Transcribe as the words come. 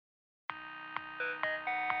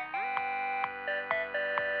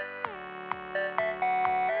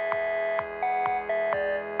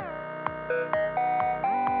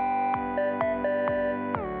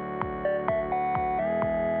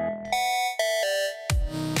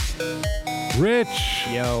Rich.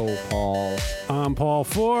 Yo, Paul. I'm Paul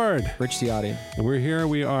Ford. Rich Ciotti. And we're here.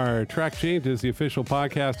 We are Track Changes, the official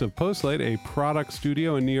podcast of Postlight, a product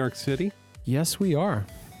studio in New York City. Yes, we are.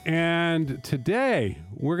 And today,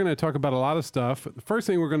 we're going to talk about a lot of stuff. The first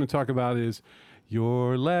thing we're going to talk about is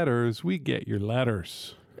your letters. We get your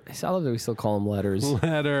letters. I love that we still call them letters.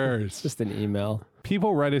 Letters. It's just an email.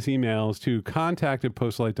 People write us emails to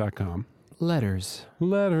contact@postlight.com. Letters.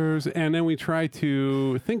 Letters. And then we try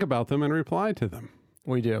to think about them and reply to them.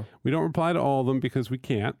 We do. We don't reply to all of them because we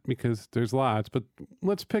can't, because there's lots, but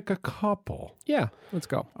let's pick a couple. Yeah, let's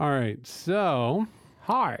go. All right, so...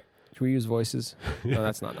 Hi. Should we use voices? No,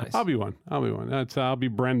 that's not nice. I'll be one. I'll be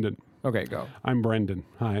Brendan. Okay, go. I'm Brendan.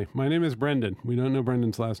 Hi, my name is Brendan. We don't know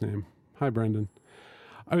Brendan's last name. Hi, Brendan.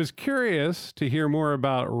 I was curious to hear more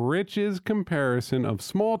about Rich's comparison of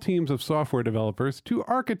small teams of software developers to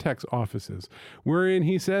architects' offices, wherein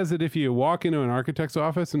he says that if you walk into an architect's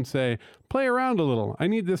office and say, play around a little, I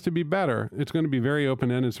need this to be better, it's going to be very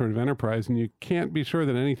open-ended sort of enterprise, and you can't be sure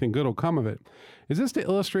that anything good will come of it. Is this to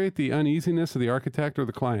illustrate the uneasiness of the architect or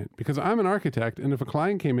the client? Because I'm an architect, and if a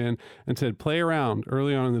client came in and said, play around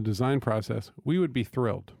early on in the design process, we would be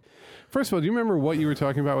thrilled. First of all, do you remember what you were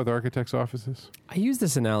talking about with architects' offices? I use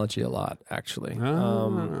this analogy a lot, actually. Maybe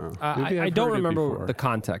I I've don't heard it remember before. the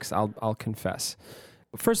context, I'll confess.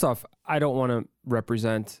 First off, I don't want to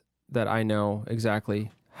represent that I know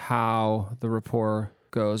exactly how the rapport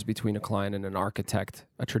goes between a client and an architect,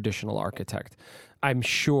 a traditional architect. I'm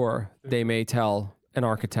sure they may tell an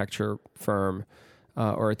architecture firm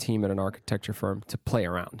or a team at an architecture firm to play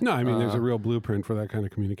around. No, I mean, there's a real blueprint for that kind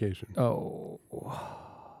of communication. Oh.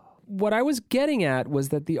 What I was getting at was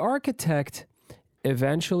that the architect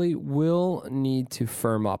eventually will need to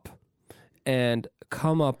firm up and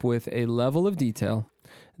come up with a level of detail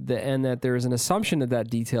and that there is an assumption that that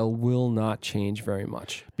detail will not change very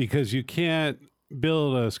much. Because you can't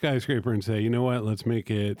build a skyscraper and say, you know what, let's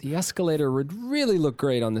make it... The escalator would really look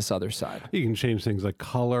great on this other side. You can change things like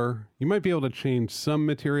color. You might be able to change some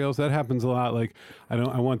materials. That happens a lot. Like,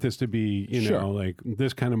 I want this to be, Sure. like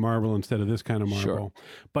this kind of marble instead of this kind of marble. Sure.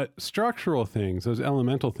 But structural things, those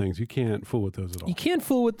elemental things, you can't fool with those at all. You can't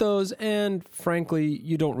fool with those, and frankly,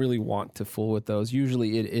 you don't really want to fool with those.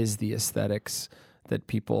 Usually it is the aesthetics that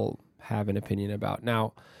people have an opinion about.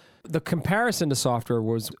 Now, the comparison to software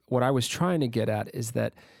was what I was trying to get at, is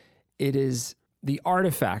that it is the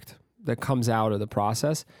artifact that comes out of the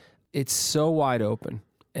process. It's so wide open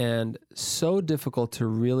and so difficult to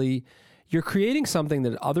really, you're creating something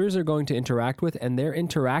that others are going to interact with, and their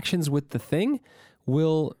interactions with the thing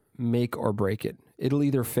will make or break it. It'll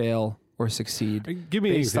either fail or succeed. Give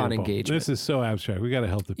me an based on example. engagement. This is so abstract. We got to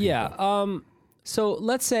help the people. Yeah. So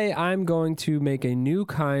let's say I'm going to make a new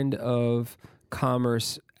kind of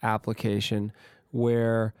commerce application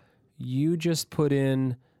where you just put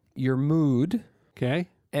in your mood. Okay.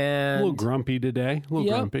 And A little grumpy today. A little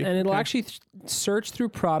grumpy. And it'll Okay. actually search through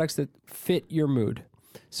products that fit your mood,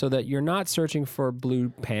 so that you're not searching for blue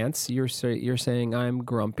pants. You're saying I'm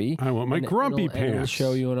grumpy. I want my grumpy and it'll pants.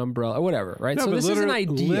 show you an umbrella, or whatever, right? No, So but this is an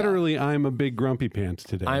idea. Literally, I'm a big grumpy pants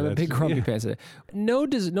today. I'm a That's- big grumpy yeah. pants today.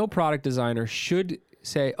 No product designer should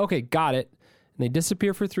say, okay, got it. And they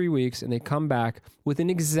disappear for 3 weeks and they come back with an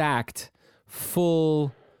exact,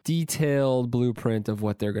 full, detailed blueprint of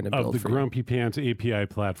what they're going to build Of the for you. grumpy pants API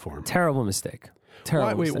platform. Terrible mistake.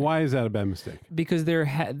 Terrible mistake. Why is that a bad mistake? Because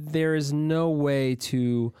there is no way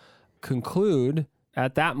to conclude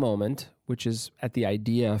at that moment, which is at the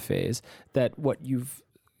idea phase, that you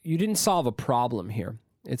didn't solve a problem here.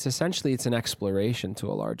 It's essentially an exploration to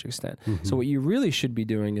a large extent. Mm-hmm. So what you really should be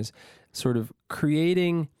doing is sort of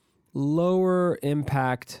creating lower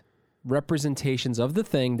impact representations of the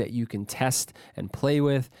thing that you can test and play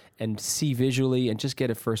with and see visually and just get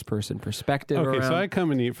a first person perspective Okay, around. so I come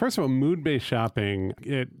and first of all, mood-based shopping,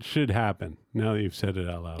 it should happen. Now that you've said it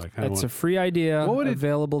out loud, I kind of It's a free idea What would it-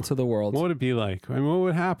 available to the world. What would it be like? I mean, what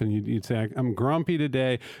would happen? You'd say, I'm grumpy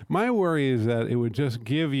today. My worry is that it would just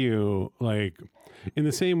give you, like, in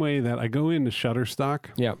the same way that I go into Shutterstock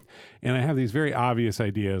Yeah. and I have these very obvious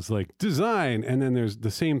ideas like design, and then there's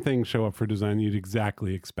the same things show up for design you'd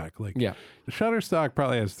exactly expect. Like, Yeah. Shutterstock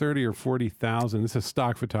probably has 30 or 40,000. This is a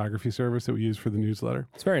stock photography service that we use for the newsletter.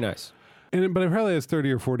 It's very nice. But it probably has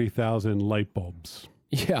 30 or 40,000 light bulbs.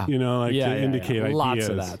 Yeah. To indicate ideas. Lots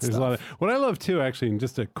of that There's stuff. a lot of, what I love too, actually, and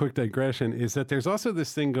just a quick digression, is that there's also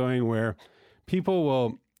this thing going where people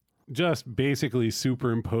will just basically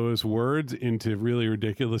superimpose words into really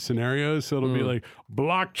ridiculous scenarios. So it'll be like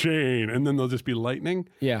blockchain, and then they'll just be lightning.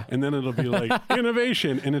 Yeah. And then it'll be like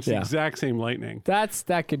innovation, and it's the exact same lightning.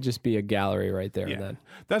 That could just be a gallery right there. Yeah. And then.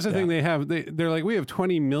 That's the thing they have. They're like, we have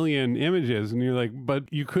 20 million images. And you're like, but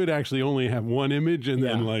you could actually only have one image and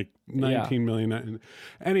then like 19 million.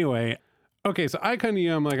 Anyway. Okay, so I come to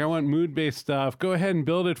you, I'm like, I want mood-based stuff. Go ahead and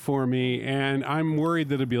build it for me. And I'm worried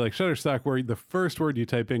that it'd be like Shutterstock, where the first word you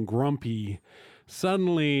type in, grumpy,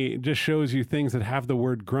 suddenly just shows you things that have the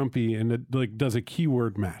word grumpy, and it like does a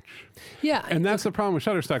keyword match. Yeah. And that's the problem with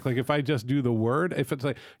Shutterstock. Like if I just do the word, if it's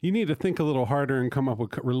like, you need to think a little harder and come up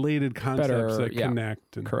with related concepts that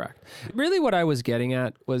connect. And, correct. Really what I was getting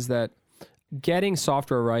at was that getting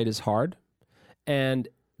software right is hard. And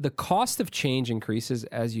the cost of change increases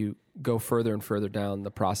as you go further and further down the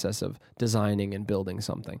process of designing and building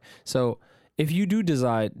something. So if you do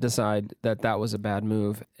decide that was a bad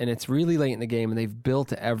move and it's really late in the game and they've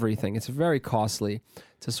built everything, it's very costly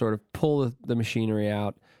to sort of pull the machinery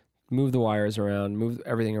out, move the wires around, move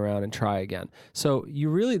everything around and try again. So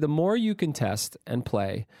the more you can test and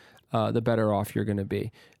play, the better off you're going to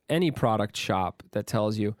be. Any product shop that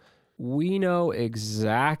tells you, we know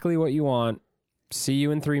exactly what you want, see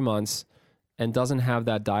you in 3 months, and doesn't have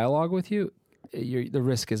that dialogue with you, the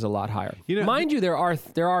risk is a lot higher. Mind you, there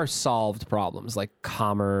are solved problems like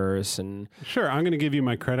commerce and... Sure, I'm going to give you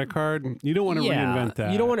my credit card. You don't want to reinvent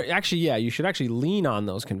that. You don't want to... Actually, you should actually lean on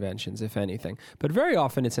those conventions, if anything. But very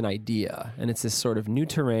often it's an idea, and it's this sort of new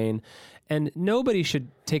terrain, and nobody should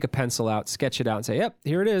take a pencil out, sketch it out, and say, yep,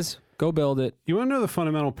 here it is, go build it. You want to know the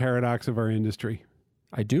fundamental paradox of our industry?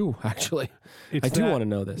 I do, actually. I do want to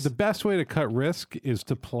know this. The best way to cut risk is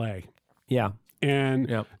to play. Yeah.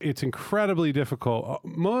 And it's incredibly difficult.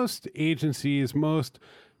 Most agencies, most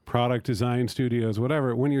product design studios,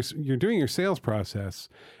 whatever, when you're doing your sales process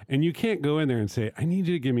and you can't go in there and say, I need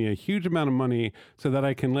you to give me a huge amount of money so that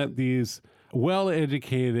I can let these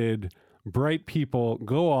well-educated, bright people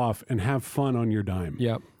go off and have fun on your dime.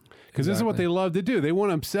 Yep. Because this is what they love to do. They want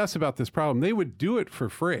to obsess about this problem. They would do it for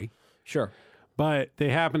free. Sure. But they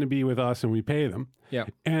happen to be with us and we pay them. Yeah.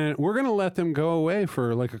 And we're going to let them go away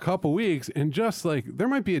for like a couple weeks. And just like, there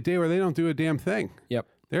might be a day where they don't do a damn thing. Yep.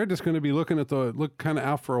 They're just going to be looking at kind of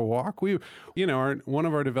out for a walk. One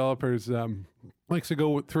of our developers likes to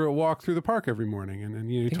go through a walk through the park every morning. And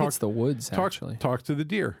I think it's the woods, actually. Talk to the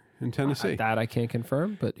deer in Tennessee. That I can't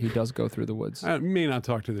confirm, but he does go through the woods. I may not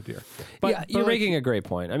talk to the deer. But you're making a great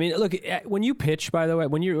point. I mean, look, when you pitch, by the way,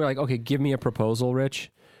 when you're like, okay, give me a proposal,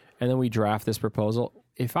 Rich, and then we draft this proposal,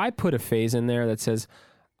 if I put a phase in there that says,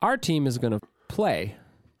 our team is going to play,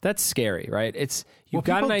 that's scary, right? You've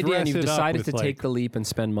got an idea and you've decided to take the leap and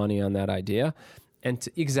spend money on that idea. And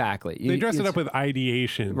exactly. They dress it up with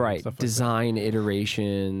ideation. Right. Stuff Design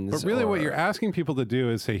iterations. But really what you're asking people to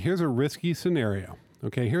do is say, here's a risky scenario.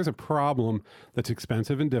 Okay, here's a problem that's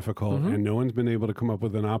expensive and difficult, and no one's been able to come up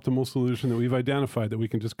with an optimal solution that we've identified that we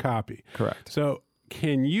can just copy. Correct. So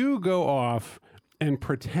can you go off and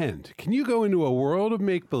pretend? Can you go into a world of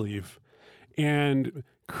make-believe and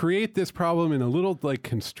create this problem in a little like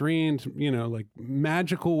constrained, like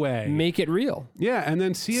magical way? Make it real. Yeah, and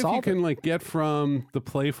then see if you can like get from the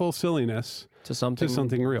playful silliness to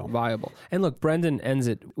something real, viable. And look, Brendan ends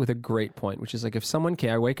it with a great point, which is like if someone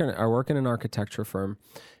came, I work in an architecture firm.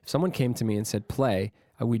 If someone came to me and said, play,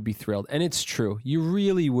 we'd be thrilled. And it's true. You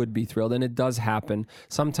really would be thrilled. And it does happen.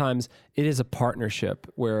 Sometimes it is a partnership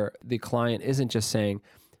where the client isn't just saying,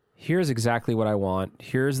 here's exactly what I want.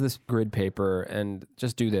 Here's this grid paper and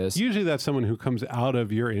just do this. Usually that's someone who comes out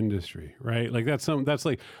of your industry, right? Like that's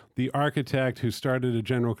like the architect who started a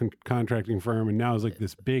general contracting firm and now is like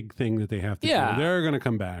this big thing that they have to do. They're going to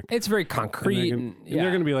come back. It's very concrete. And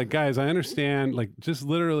they're going to be like, guys, I understand, like just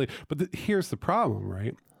literally, but here's the problem,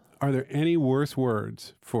 right? Are there any worse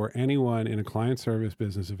words for anyone in a client service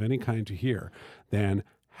business of any kind to hear than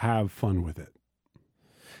have fun with it?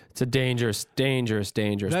 It's a dangerous that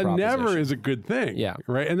proposition. Never is a good thing. Yeah.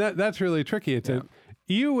 Right. And that's really tricky.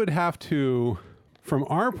 You would have to, from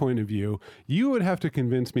our point of view, you would have to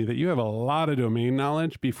convince me that you have a lot of domain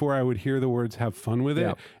knowledge before I would hear the words have fun with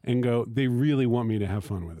it and go, they really want me to have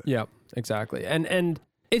fun with it. Yeah, exactly. And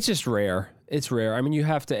it's just rare. It's rare. I mean, you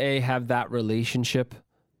have to have that relationship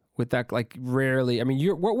with that, like rarely. I mean,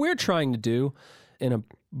 what we're trying to do in a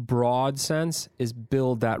broad sense is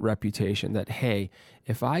build that reputation that, hey,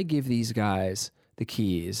 if I give these guys the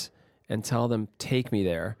keys and tell them, take me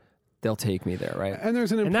there, they'll take me there, right? And there's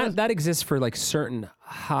that exists for like certain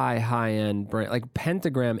high-end brand. Like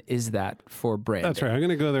Pentagram is that for brand. That's right. I'm going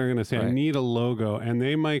to go there and going to say, I need a logo. And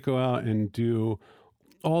they might go out and do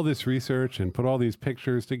all this research and put all these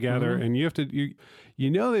pictures together, and you have to,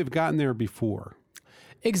 they've gotten there before.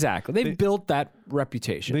 Exactly. They've built that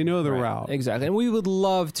reputation. They know the route. Exactly. And we would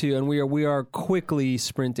love to, and we are quickly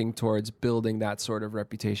sprinting towards building that sort of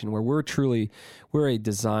reputation where we're a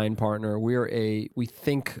design partner. We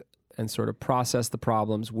think and sort of process the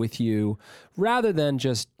problems with you rather than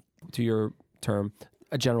just, to your term,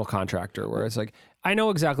 a general contractor where it's like, I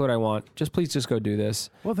know exactly what I want. Please go do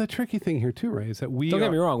this. Well, the tricky thing here too, Ray, is that don't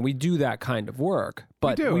get me wrong. We do that kind of work,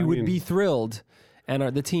 but we would be thrilled.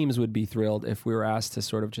 And the teams would be thrilled if we were asked to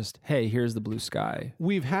sort of just, hey, here's the blue sky.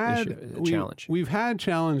 We've had challenge. We've had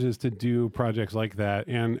challenges to do projects like that,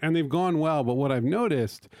 and they've gone well. But what I've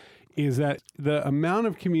noticed is that the amount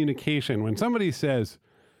of communication when somebody says,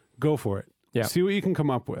 "Go for it, see what you can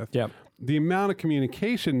come up with," the amount of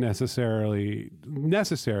communication necessary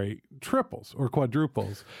triples or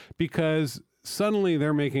quadruples because suddenly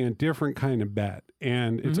they're making a different kind of bet,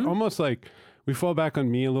 and it's almost like we fall back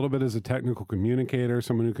on me a little bit as a technical communicator,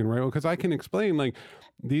 someone who can write, because I can explain, like,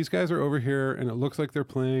 these guys are over here and it looks like they're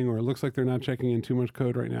playing or it looks like they're not checking in too much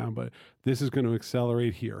code right now, but this is going to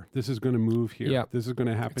accelerate here. This is going to move here. Yep. This is going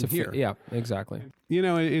to happen here. Yeah, exactly.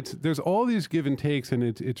 There's all these give and takes, and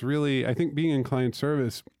it's really, I think being in client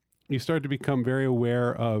service, you start to become very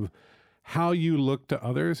aware of how you look to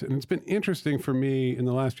others. And it's been interesting for me in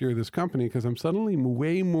the last year of this company because I'm suddenly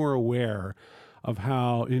way more aware of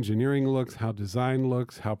how engineering looks, how design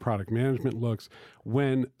looks, how product management looks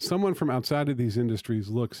when someone from outside of these industries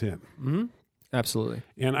looks in. Mm-hmm. Absolutely.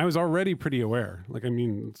 And I was already pretty aware.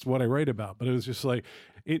 It's what I write about, but it was just like,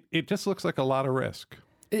 it just looks like a lot of risk.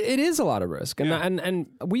 It is a lot of risk. And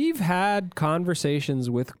we've had conversations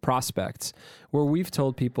with prospects where we've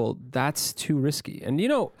told people that's too risky. And,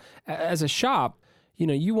 as a shop,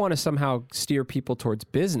 you want to somehow steer people towards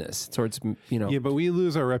business, Yeah, but we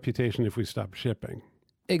lose our reputation if we stop shipping.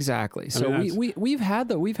 Exactly. So we've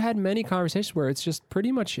had many conversations where it's just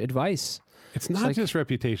pretty much advice. It's not just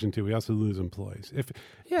reputation too. We also lose employees. If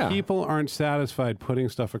people aren't satisfied putting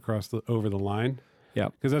stuff over the line,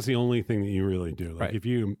 because that's the only thing that you really do. Like if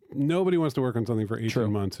nobody wants to work on something for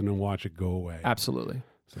 18 months and then watch it go away. Absolutely.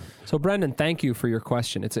 So Brendan, thank you for your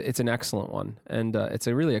question. It's an excellent one, and it's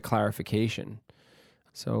really a clarification.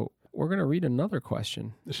 So we're going to read another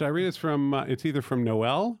question. Should I read it from, it's either from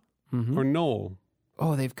Noel or Noel.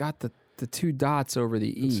 Oh, they've got the two dots over the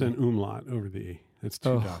E. It's an umlaut over the E. It's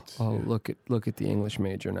two dots. Oh, yeah. Look at the English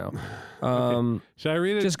major now. Okay. Should I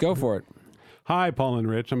read it? Just go for it. Hi, Paul and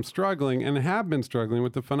Rich. I'm struggling and have been struggling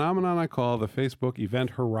with the phenomenon I call the Facebook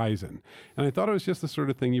event horizon. And I thought it was just the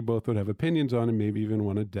sort of thing you both would have opinions on and maybe even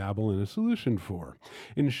want to dabble in a solution for.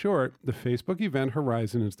 In short, the Facebook event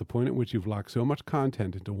horizon is the point at which you've locked so much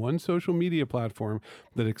content into one social media platform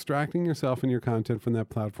that extracting yourself and your content from that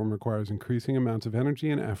platform requires increasing amounts of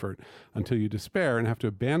energy and effort until you despair and have to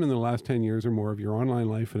abandon the last 10 years or more of your online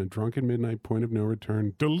life in a drunken midnight point of no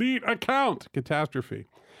return. Delete account catastrophe.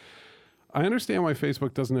 I understand why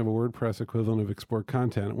Facebook doesn't have a WordPress equivalent of export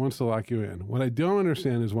content. It wants to lock you in. What I don't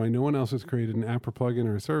understand is why no one else has created an app or plugin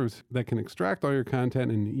or a service that can extract all your content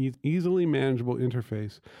in an easily manageable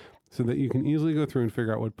interface so that you can easily go through and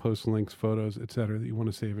figure out what posts, links, photos, etc. that you want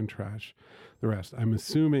to save and trash the rest. I'm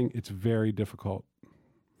assuming it's very difficult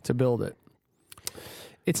to build it.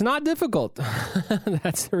 It's not difficult.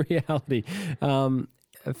 That's the reality.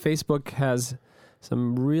 Facebook has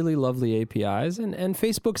some really lovely APIs, and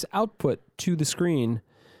Facebook's output to the screen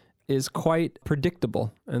is quite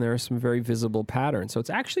predictable, and there are some very visible patterns. So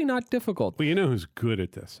it's actually not difficult. Well, you know who's good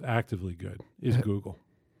at this, actively good, is Google.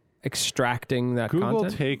 Extracting that Google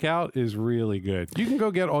content? Takeout is really good. You can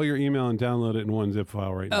go get all your email and download it in one zip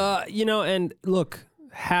file right now. And look,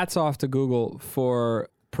 hats off to Google for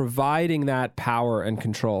providing that power and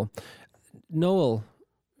control. Noel,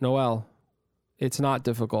 it's not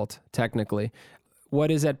difficult, technically. What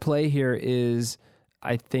is at play here is,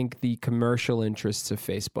 I think, the commercial interests of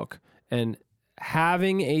Facebook. And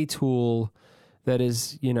having a tool that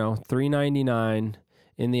is, $3.99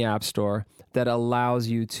 in the App Store that allows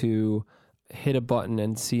you to hit a button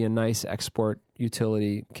and see a nice export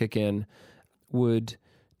utility kick in would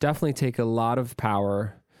definitely take a lot of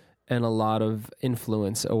power and a lot of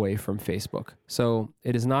influence away from Facebook. So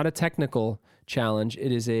it is not a technical challenge.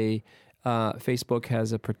 It is Facebook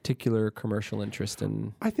has a particular commercial interest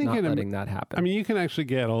in not letting that happen. I mean, you can actually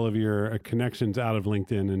get all of your connections out of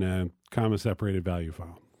LinkedIn in a comma-separated value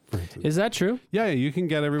file, for instance. Is that true? Yeah, you can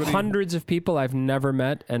get everybody. Hundreds of people I've never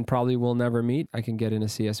met and probably will never meet, I can get in a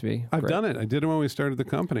CSV. I've done it. I did it when we started the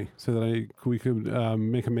company so that we could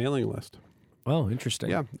make a mailing list. Oh,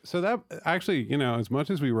 interesting. Yeah. So that actually, as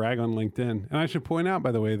much as we rag on LinkedIn, and I should point out,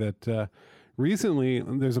 by the way, that recently,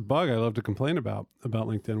 there's a bug I love to complain about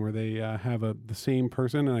LinkedIn where they have the same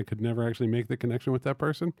person and I could never actually make the connection with that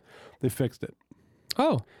person. They fixed it.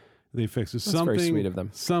 Oh, They fixed it. that's very sweet of them.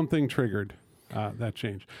 Something triggered that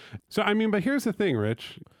change. So, I mean, but here's the thing,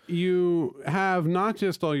 Rich. You have not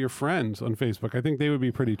just all your friends on Facebook. I think they would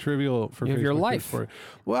be pretty trivial for You Facebook. have your life. For,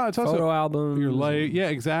 well, it's also Photo albums. your life. Yeah,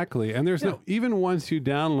 exactly. And there's no, even once you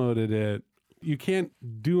downloaded it, you can't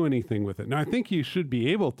do anything with it. Now, I think you should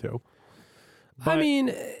be able to. I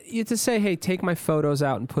mean, you to say, hey, take my photos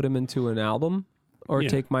out and put them into an album, or Yeah.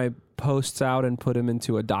 take my posts out and put them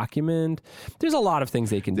into a document. There's a lot of things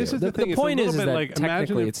they can do. This is the thing, the it's a point little is bit that like, imagine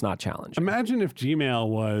technically if- it's not challenging. Imagine if Gmail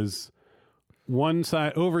was one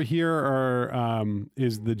side over here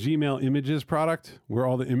is the Gmail images product where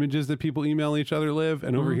all the images that people email each other live,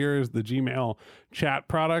 and over here is the Gmail chat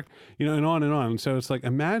product, and on and on. So it's like,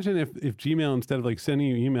 imagine if Gmail, instead of like sending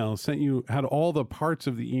you emails, had all the parts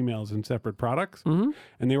of the emails in separate products, and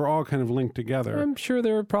they were all kind of linked together. I'm sure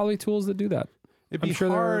there are probably tools that do that. It'd be I'm sure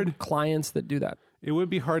hard. there are clients that do that. It would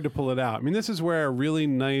be hard to pull it out. I mean, this is where really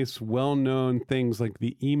nice, well-known things like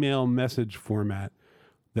the email message format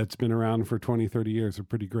that's been around for 20, 30 years are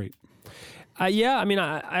pretty great. Yeah, I mean,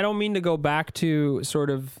 I don't mean to go back to sort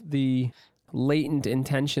of the latent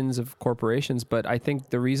intentions of corporations, but I think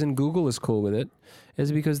the reason Google is cool with it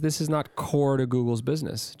is because this is not core to Google's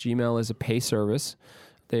business. Gmail is a pay service.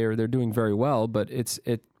 They're doing very well, but it's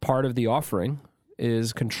part of the offering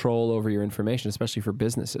is control over your information, especially for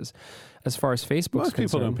businesses. As far as Facebook's Most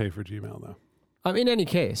people concerned, don't pay for Gmail, though. in any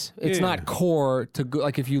case, it's Yeah. not core to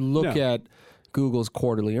like if you look No. at Google's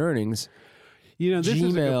quarterly earnings, This is a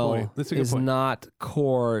good Gmail point. That's a good is point. not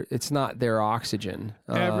core. It's not their oxygen.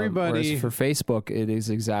 Everybody- whereas for Facebook, it is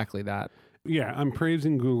exactly that. Yeah, I'm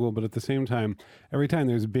praising Google, but at the same time, every time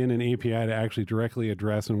there's been an API to actually directly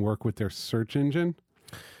address and work with their search engine,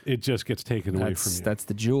 it just gets taken away from you. That's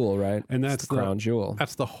the jewel, right? And It's that's the crown jewel.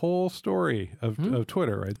 That's the whole story of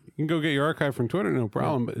Twitter, right? You can go get your archive from Twitter, no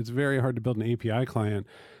problem, but it's very hard to build an API client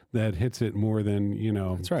that hits it more than,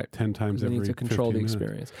 That's right. 10 times They every need to control 15 the minutes.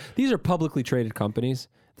 experience. These are publicly traded companies.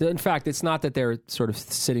 In fact, it's not that they're sort of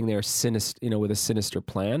sitting there with a sinister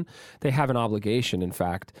plan. They have an obligation, in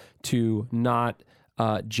fact, to not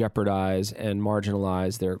jeopardize and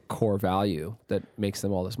marginalize their core value that makes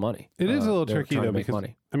them all this money. It is a little They're tricky, trying though, to make because,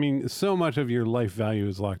 money. I mean, so much of your life value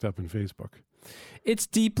is locked up in Facebook. It's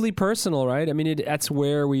deeply personal, right? I mean, that's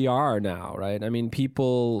where we are now, right? I mean,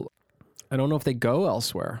 people, I don't know if they go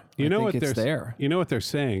elsewhere. I think it's there. You know what they're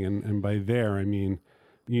saying, and by there I mean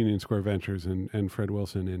Union Square Ventures and Fred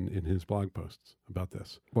Wilson in his blog posts about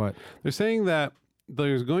this. What? They're saying that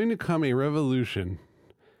there's going to come a revolution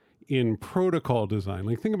in protocol design.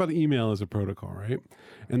 Like, think about email as a protocol, right?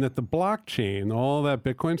 And that the blockchain, all that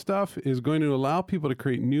Bitcoin stuff, is going to allow people to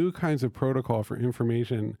create new kinds of protocol for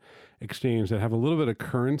information exchange that have a little bit of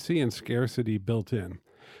currency and scarcity built in.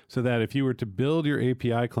 So that if you were to build your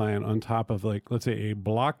API client on top of, like, let's say a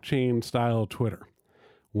blockchain style Twitter,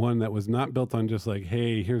 one that was not built on just like,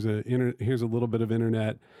 hey, here's a little bit of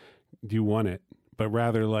internet, do you want it? But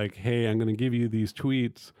rather like, hey, I'm going to give you these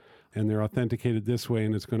tweets and they're authenticated this way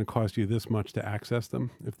and it's going to cost you this much to access them.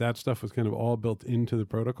 If that stuff was kind of all built into the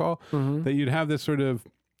protocol, that you'd have this sort of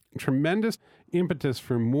tremendous impetus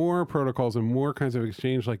for more protocols and more kinds of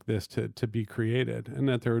exchange like this to be created, and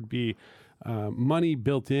that there would be money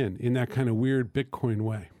built in that kind of weird Bitcoin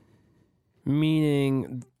way.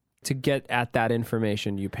 Meaning, to get at that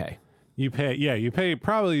information, you pay. You pay,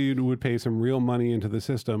 probably you would pay some real money into the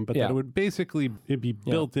system, but Yeah. that it would basically it'd be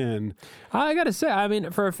built in. I got to say, I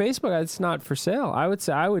mean, for Facebook, it's not for sale. I would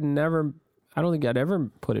say I don't think I'd ever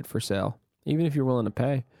put it for sale, even if you're willing to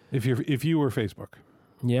pay. If you were Facebook,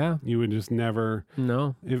 Yeah. you would just never,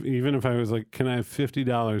 No. even if I was like, can I have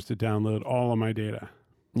 $50 to download all of my data?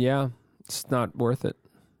 Yeah. It's not worth it.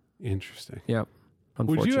 Interesting. Yeah.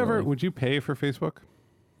 Would you pay for Facebook?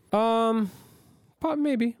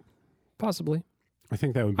 Maybe. Possibly. I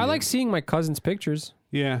think that would be I like seeing my cousin's pictures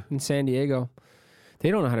Yeah. in San Diego.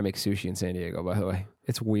 They don't know how to make sushi in San Diego, by the way.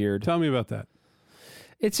 It's weird. Tell me about that.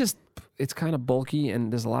 It's kind of bulky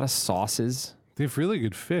and there's a lot of sauces. They have really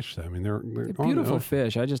good fish, though. I mean, they're on the Beautiful ocean.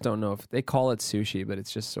 fish. I just don't know if they call it sushi, but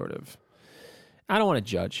it's just sort of, I don't want to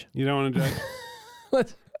judge. You don't want to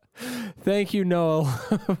judge? Thank you, Noel,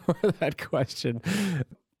 for that question.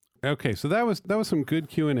 Okay, so that was some good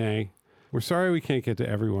Q&A. We're sorry we can't get to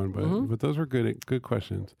everyone, but those were good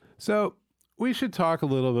questions. So we should talk a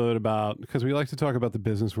little bit about, because we like to talk about the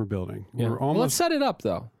business we're building. Yeah. We're Well, almost let's set it up,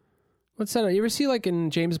 though. Let's set it up. You ever see, like,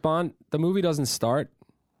 in James Bond, the movie doesn't start?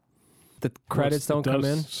 The credits don't come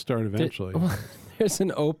in? Start eventually. there's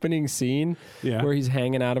an opening scene Yeah. where he's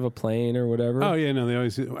hanging out of a plane or whatever. Oh yeah, no, they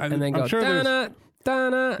always. and then I'm go, sure there's- Dana,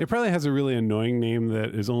 Dana. It probably has a really annoying name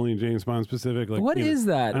that is only James Bond specific. Like What is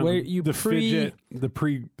that? I don't Where know, you the fidget, the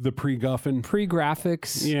pre-guffin.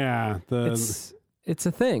 pre-graphics. Yeah, It's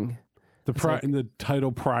a thing. the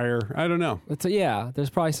title prior. I don't know. There's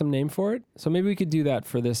probably some name for it. So maybe we could do that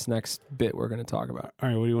for this next bit we're going to talk about. All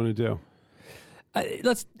right, what do you want to do?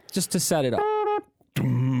 Let's just to set it up.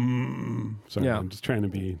 Sorry, Yeah. I'm just trying to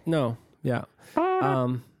be No, yeah.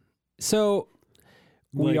 So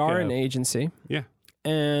we Like, are an agency, yeah.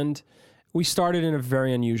 and we started in a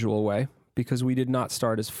very unusual way because we did not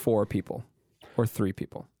start as 4 people or 3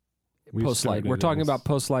 people. We Postlight. We're started talking as- about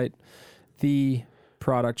Postlight, the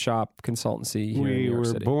product shop consultancy here in We New York were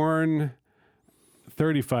City. born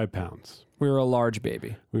 35 pounds. We were a large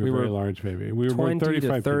baby. We were a very large baby. We were born 20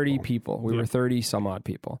 35 to 30 people. We were Yep. 30 some odd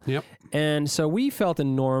people. Yep. And so we felt an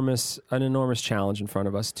enormous challenge in front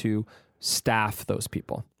of us to staff those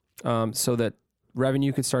people so that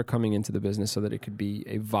revenue could start coming into the business so that it could be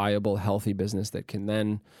a viable, healthy business that can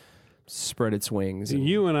then spread its wings. And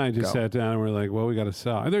You and I just go. sat down and we're like, well, we got to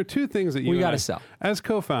sell. There are 2 things that you We and got to I- sell. As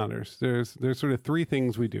co-founders, there's sort of 3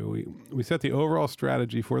 things we do. We set the overall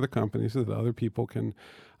strategy for the company so that other people can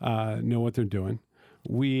know what they're doing.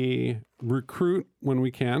 We recruit when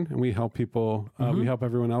we can, and we help people. We help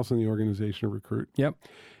everyone else in the organization recruit. Yep.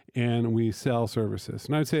 And we sell services.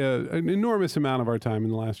 And I'd say an enormous amount of our time in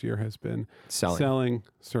the last year has been selling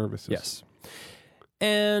services. Yes.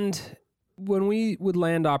 And when we would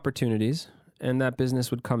land opportunities and that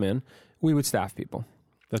business would come in, we would staff people.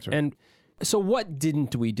 That's right. And so what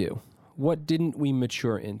didn't we do? What didn't we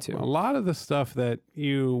mature into? A lot of the stuff that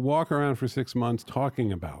you walk around for 6 months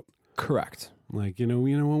talking about. Correct. Like,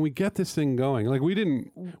 when we get this thing going, like we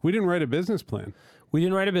didn't write a business plan. We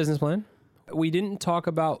didn't write a business plan. We didn't talk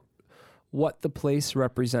about what the place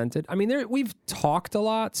represented. I mean, we've talked a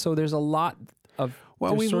lot, so there's a lot of...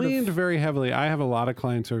 Well, we sort of- leaned very heavily. I have a lot of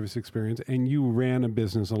client service experience, and you ran a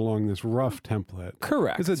business along this rough template.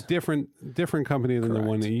 Correct. It's a different company than the one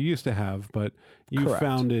Correct. that you used to have, but you Correct.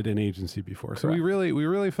 founded an agency before. So Correct. we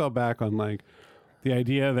really fell back on like the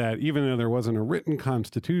idea that even though there wasn't a written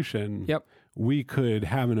constitution, Yep. we could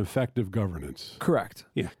have an effective governance. Correct.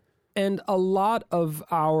 Yeah. And a lot of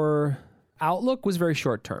our outlook was very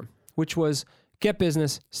short term, which was get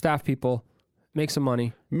business, staff people, make some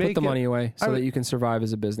money, put Make the it- money away so I would- that you can survive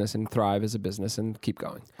as a business and thrive as a business and keep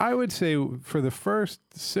going. I would say for the first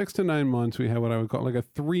 6 to 9 months, we had what I would call like a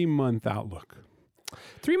 3-month outlook.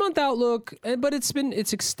 3-month outlook, but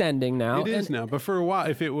it's extending now. It is and- now, but for a while,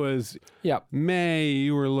 if it was Yeah. May,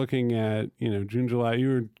 you were looking at, June, July, you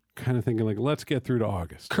were kind of thinking like, let's get through to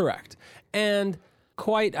August. Correct. And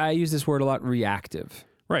I use this word a lot, reactive.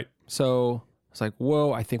 Right. So it's like,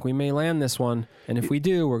 whoa, I think we may land this one. And if we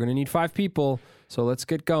do, we're going to need 5 people. So let's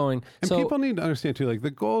get going. And so people need to understand too, like the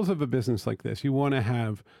goals of a business like this, you want to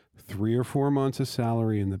have 3 or 4 months of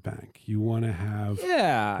salary in the bank. You want to have,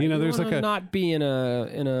 yeah, there's wanna like a- not be in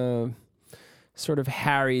a sort of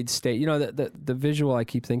harried state. The visual I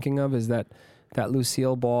keep thinking of is that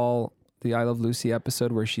Lucille Ball, the I Love Lucy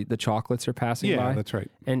episode where the chocolates are passing by. yeah, that's right.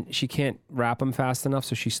 And she can't wrap them fast enough,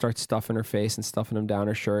 so she starts stuffing her face and stuffing them down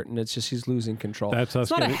her shirt, and it's just she's losing control. That's us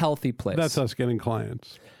It's not a getting- healthy place. That's us getting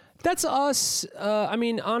clients. That's us. I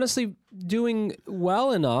mean, honestly, doing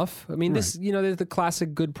well enough. I mean, this there's the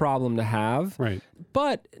classic good problem to have. Right.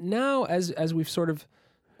 But now, as we've sort of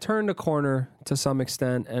turned a corner to some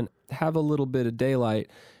extent and have a little bit of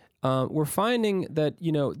daylight, we're finding that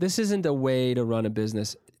this isn't a way to run a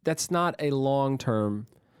business. That's not a long-term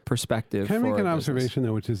perspective. Can I make for an a business. observation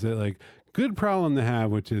though, which is that like good problem to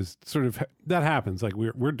have, which is sort of that happens. Like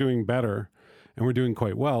we're doing better and we're doing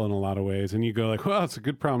quite well in a lot of ways. And you go like, well, it's a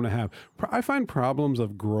good problem to have. I find problems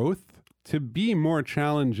of growth to be more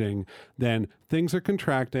challenging than things are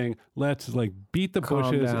contracting. Let's like beat the Calm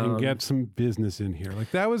bushes down. and get some business in here. Like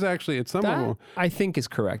that was actually at some That, level. I think, is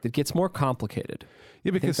correct. It gets more complicated.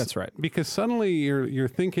 Yeah, because that's right. Because suddenly you're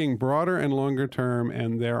thinking broader and longer term,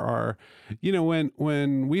 and there are,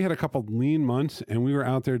 when we had a couple lean months and we were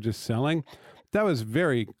out there just selling, that was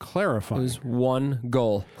very clarifying. It was one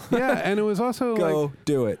goal. Yeah, and it was also like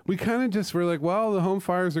do it. we kind of just were like, well, the home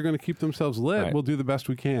fires are going to keep themselves lit. Right. We'll do the best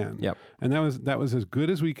we can. Yep. And that was as good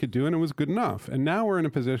as we could do, and it was good enough. And now we're in a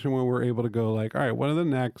position where we're able to go like, all right, what do the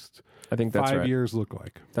next I think that's 5 right. years look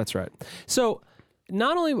like? That's right. So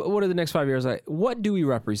not only what are the next 5 years like, what do we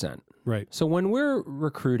represent? Right. So when we're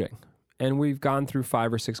recruiting and we've gone through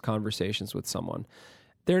 5 or 6 conversations with someone,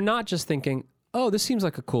 they're not just thinking, oh, this seems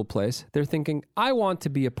like a cool place. They're thinking, I want to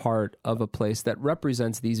be a part of a place that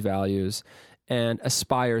represents these values and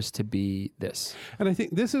aspires to be this. And I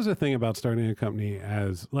think this is a thing about starting a company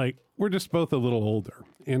as like, we're just both a little older.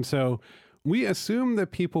 And so we assume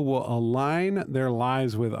that people will align their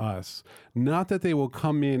lives with us, not that they will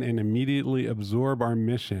come in and immediately absorb our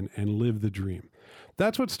mission and live the dream.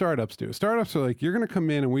 That's what startups do. Startups are like, you're going to come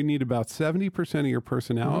in and we need about 70% of your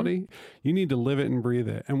personality. You need to live it and breathe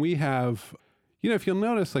it. And we have, if you'll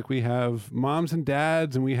notice, like we have moms and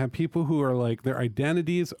dads and we have people who are like, their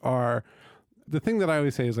identities are, the thing that I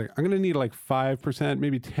always say is like, I'm going to need like 5%,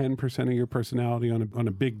 maybe 10% of your personality on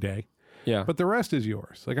a big day. Yeah. But the rest is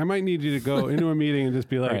yours. Like I might need you to go into a meeting and just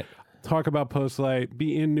be like, Right. talk about Postlight,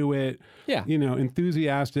 be into it, Yeah.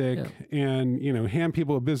 Enthusiastic, and, hand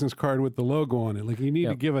people a business card with the logo on it. Like you need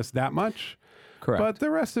to give us that much. Correct. But the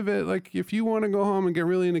rest of it, like if you want to go home and get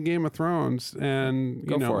really into Game of Thrones and,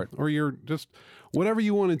 Go for it. or you're just, whatever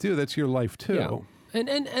you want to do, that's your life too. Yeah.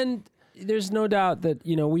 And there's no doubt that,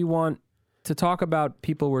 we want to talk about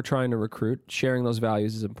people we're trying to recruit. Sharing those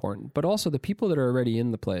values is important, but also the people that are already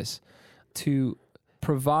in the place, to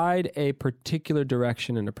provide a particular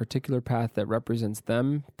direction and a particular path that represents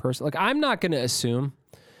them personally. Like I'm not going to assume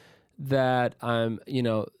that I'm,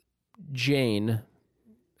 Jane,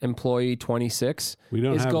 employee 26, We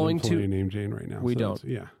don't is have going an employee to named Jane right now. We so don't.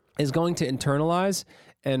 it's- Yeah. is going to internalize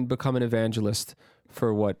and become an evangelist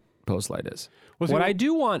for what Postlight is. Well, see, What I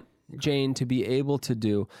do want Jane to be able to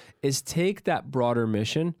do is take that broader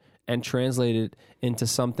mission and translate it into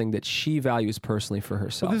something that she values personally for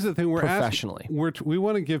herself. Well, this is the thing. We're professionally. We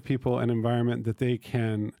want to give people an environment that they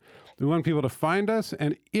can. We want people to find us,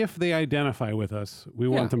 and if they identify with us, we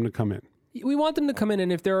want them to come in. We want them to come in,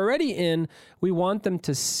 and if they're already in, we want them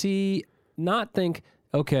to see, not think,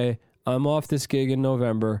 okay, I'm off this gig in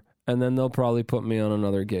November, and then they'll probably put me on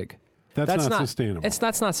another gig. That's not sustainable.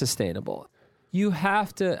 That's not sustainable. You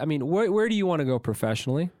have to, where do you want to go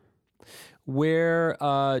professionally? Where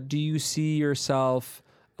do you see yourself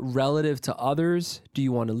relative to others? Do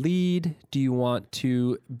you want to lead? Do you want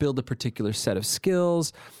to build a particular set of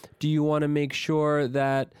skills? Do you want to make sure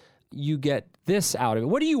that you get this out of it?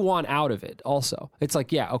 What do you want out of it also? It's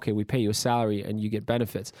like, yeah, okay, we pay you a salary and you get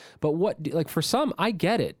benefits. But like for some, I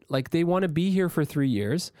get it. Like they want to be here for 3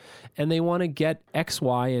 years and they want to get X,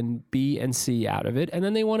 Y, and B and C out of it. And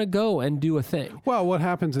then they want to go and do a thing. Well, what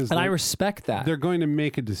happens is, And I respect that. they're going to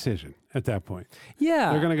make a decision at that point.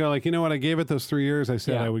 Yeah. They're going to go like, you know what? I gave it those 3 years. I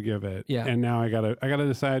said Yeah. I would give it. Yeah. And now I gotta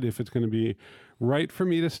decide if it's going to be right for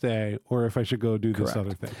me to stay or if I should go do this Correct.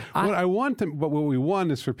 other thing. What we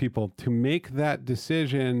want is for people to make that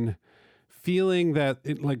decision feeling that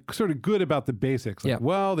it like sort of good about the basics. Like, Yeah.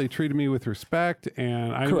 well, they treated me with respect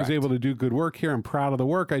and I was Correct. able to do good work here. I'm proud of the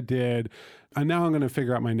work I did. And now I'm going to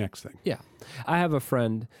figure out my next thing. Yeah. I have a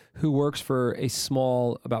friend who works for a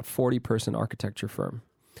small, about 40-person architecture firm.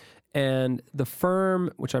 And the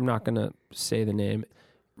firm, which I'm not going to say the name,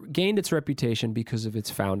 gained its reputation because of its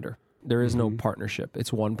founder. There is no partnership.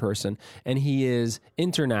 It's one person. And he is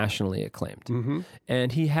internationally acclaimed.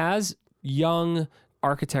 And he has young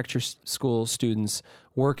architecture school students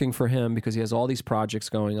working for him because he has all these projects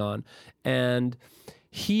going on. And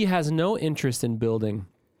he has no interest in building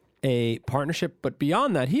a partnership, but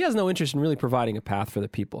beyond that, he has no interest in really providing a path for the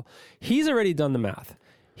people. He's already done the math.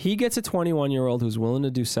 He gets a 21-year-old who's willing to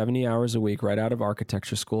do 70 hours a week right out of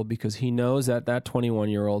architecture school because he knows that that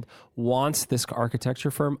 21-year-old wants this architecture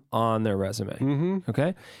firm on their resume.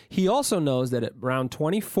 Okay? He also knows that at around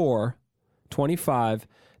 24, 25,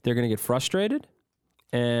 they're going to get frustrated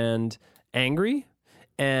and angry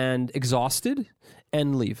and exhausted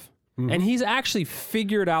and leave. And he's actually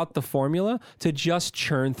figured out the formula to just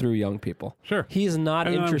churn through young people. Sure. He's not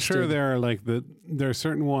And interested. I'm sure there are there are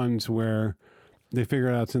certain ones where they figure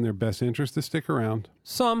out it's in their best interest to stick around.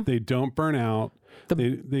 Some. They don't burn out.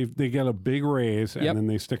 They get a big raise and Yep. then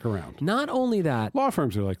they stick around. Not only that, Law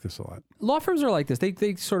firms are like this a lot. law firms are like this.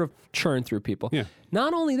 They sort of churn through people. Yeah.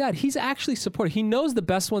 Not only that, he's actually supported. He knows the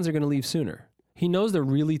best ones are going to leave sooner. He knows the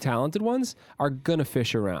really talented ones are going to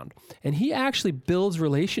fish around. And he actually builds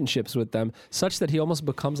relationships with them such that he almost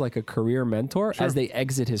becomes like a career mentor as they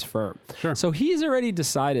exit his firm. Sure. So he's already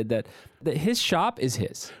decided that his shop is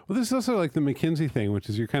his. Well, this is also like the McKinsey thing, which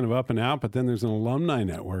is you're kind of up and out, but then there's an alumni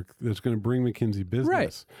network that's going to bring McKinsey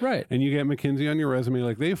business. Right. And you get McKinsey on your resume.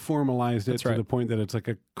 Like they've formalized it to right. the point that it's like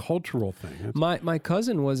a cultural thing. It's, My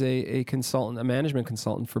cousin was a consultant, a management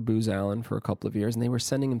consultant for Booz Allen for a couple of years, and they were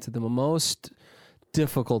sending him to the most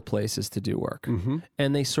difficult places to do work.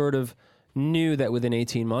 And they sort of knew that within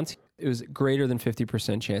 18 months, it was greater than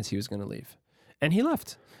 50% chance he was going to leave. And he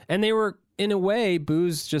left. And they were, in a way,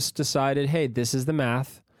 Booz just decided, hey, this is the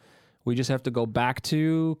math. We just have to go back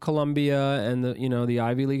to Columbia and the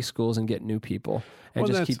Ivy League schools and get new people and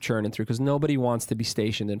just keep churning through, because nobody wants to be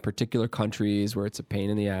stationed in particular countries where it's a pain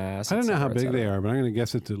in the ass. I don't know how big they are, but I'm going to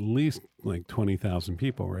guess it's at least like 20,000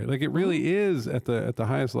 people, right? Like it really is at the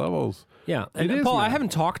highest levels. Yeah. And Paul, I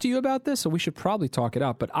haven't talked to you about this, so we should probably talk it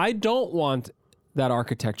up, but I don't want that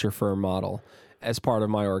architecture firm model as part of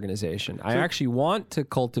my organization. I actually want to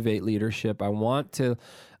cultivate leadership. I want to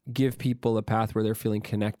give people a path where they're feeling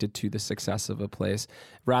connected to the success of a place,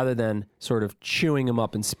 rather than sort of chewing them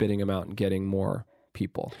up and spitting them out and getting more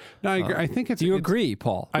people. No, I agree. I think it's. Do you agree,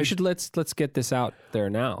 Paul? Let's get this out there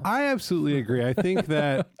now. I absolutely agree. I think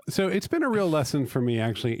that so it's been a real lesson for me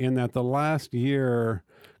actually in that the last year,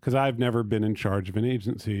 because I've never been in charge of an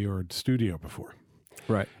agency or studio before.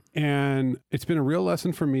 Right. And it's been a real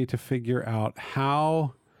lesson for me to figure out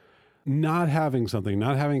how not having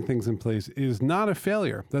things in place is not a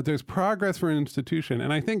failure, that there's progress for an institution.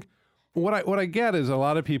 And I think what I get is I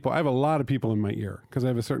have a lot of people in my ear because I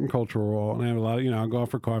have a certain cultural role, and I have a lot of, I'll go out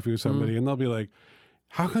for coffee with somebody and they'll be like,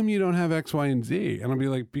 how come you don't have X, Y, and Z? And I'll be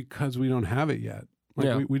like, because we don't have it yet.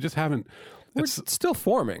 Like we just haven't. We're still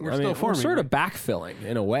forming. We're sort of backfilling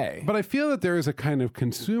in a way. But I feel that there is a kind of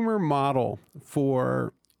consumer model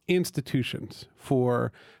for institutions,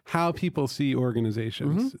 for how people see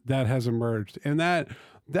organizations that has emerged. And that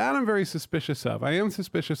I'm very suspicious of. I am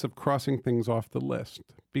suspicious of crossing things off the list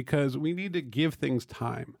because we need to give things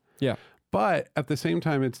time. Yeah. But at the same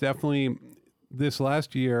time, it's definitely this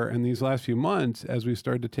last year and these last few months, as we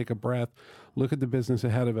started to take a breath, look at the business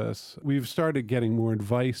ahead of us, we've started getting more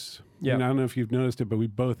advice. Yeah. And I don't know if you've noticed it, but we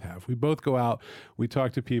both have. We both go out, we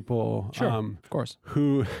talk to people. Sure, of course.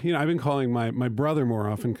 Who, I've been calling my brother more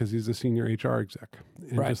often because he's a senior HR exec.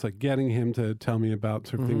 And just like getting him to tell me about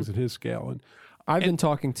sort of things at his scale. And I've been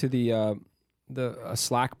talking to the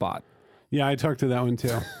Slack bot. Yeah, I talked to that one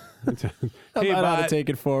too. Hey, about how to take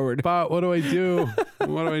it forward. Bot, what do I do?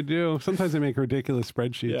 What do I do? Sometimes I make ridiculous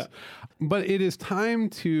spreadsheets. Yeah. But it is time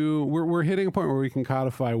to, we're hitting a point where we can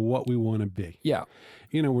codify what we want to be. Yeah.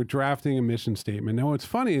 We're drafting a mission statement. Now, what's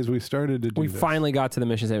funny is we started to do this. We finally got to the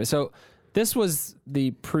mission statement. So this was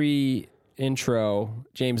the pre-intro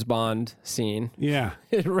James Bond scene. Yeah.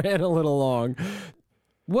 It ran a little long.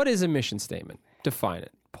 What is a mission statement? Define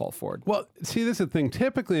it, Paul Ford. Well, see, this is the thing.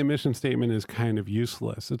 Typically, a mission statement is kind of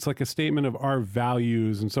useless. It's like a statement of our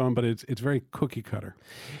values and so on, but it's very cookie cutter.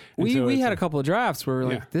 We had a couple of drafts where we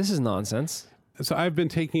were like, this is nonsense. So I've been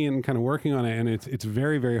taking it and kind of working on it, and it's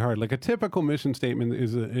very, very hard. Like a typical mission statement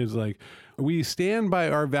is like, we stand by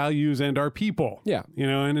our values and our people. Yeah.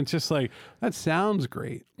 And it's just like, that sounds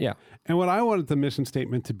great. Yeah. And what I wanted the mission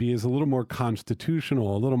statement to be is a little more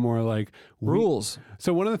constitutional, a little more like rules.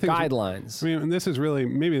 So one of the things, guidelines. And this is really,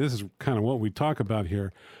 maybe this is kind of what we talk about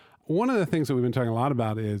here. One of the things that we've been talking a lot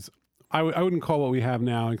about is, I wouldn't call what we have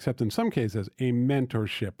now, except in some cases, a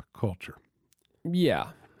mentorship culture. Yeah.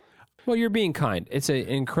 Well, you're being kind. It's an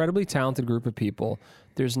incredibly talented group of people.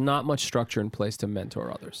 There's not much structure in place to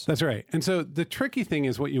mentor others. That's right. And so the tricky thing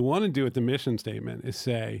is what you want to do with the mission statement is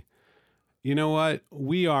say, you know what?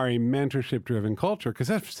 We are a mentorship-driven culture, because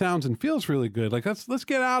that sounds and feels really good. Like let's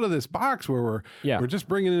get out of this box where we're just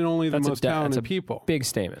bringing in only the most talented people. Big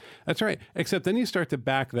statement. That's right. Except then you start to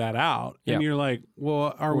back that out, and you're like,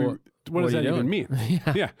 well, what does that even mean?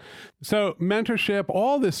 Yeah. So mentorship,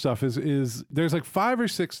 all this stuff is there's like 5 or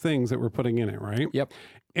 6 things that we're putting in it, right? Yep.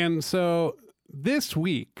 And so this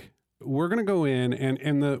week we're going to go in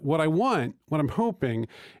and what I'm hoping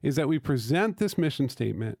is that we present this mission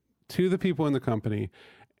statement to the people in the company,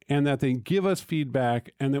 and that they give us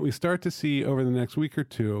feedback, and that we start to see over the next week or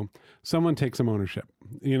two, someone take some ownership,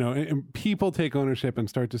 and people take ownership and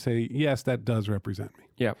start to say, yes, that does represent me.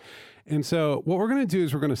 Yeah. And so what we're going to do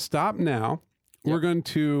is we're going to stop now. Yep. We're going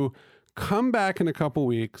to come back in a couple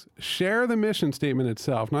weeks, share the mission statement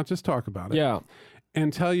itself, not just talk about it. Yeah.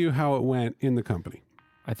 And tell you how it went in the company.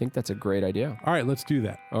 I think that's a great idea. All right, let's do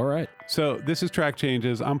that. All right. So this is Track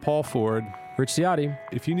Changes. I'm Paul Ford. Rich Ciotti.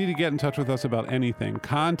 If you need to get in touch with us about anything,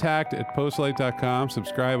 contact@postlight.com,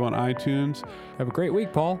 subscribe on iTunes. Have a great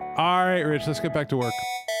week, Paul. All right, Rich, let's get back to work.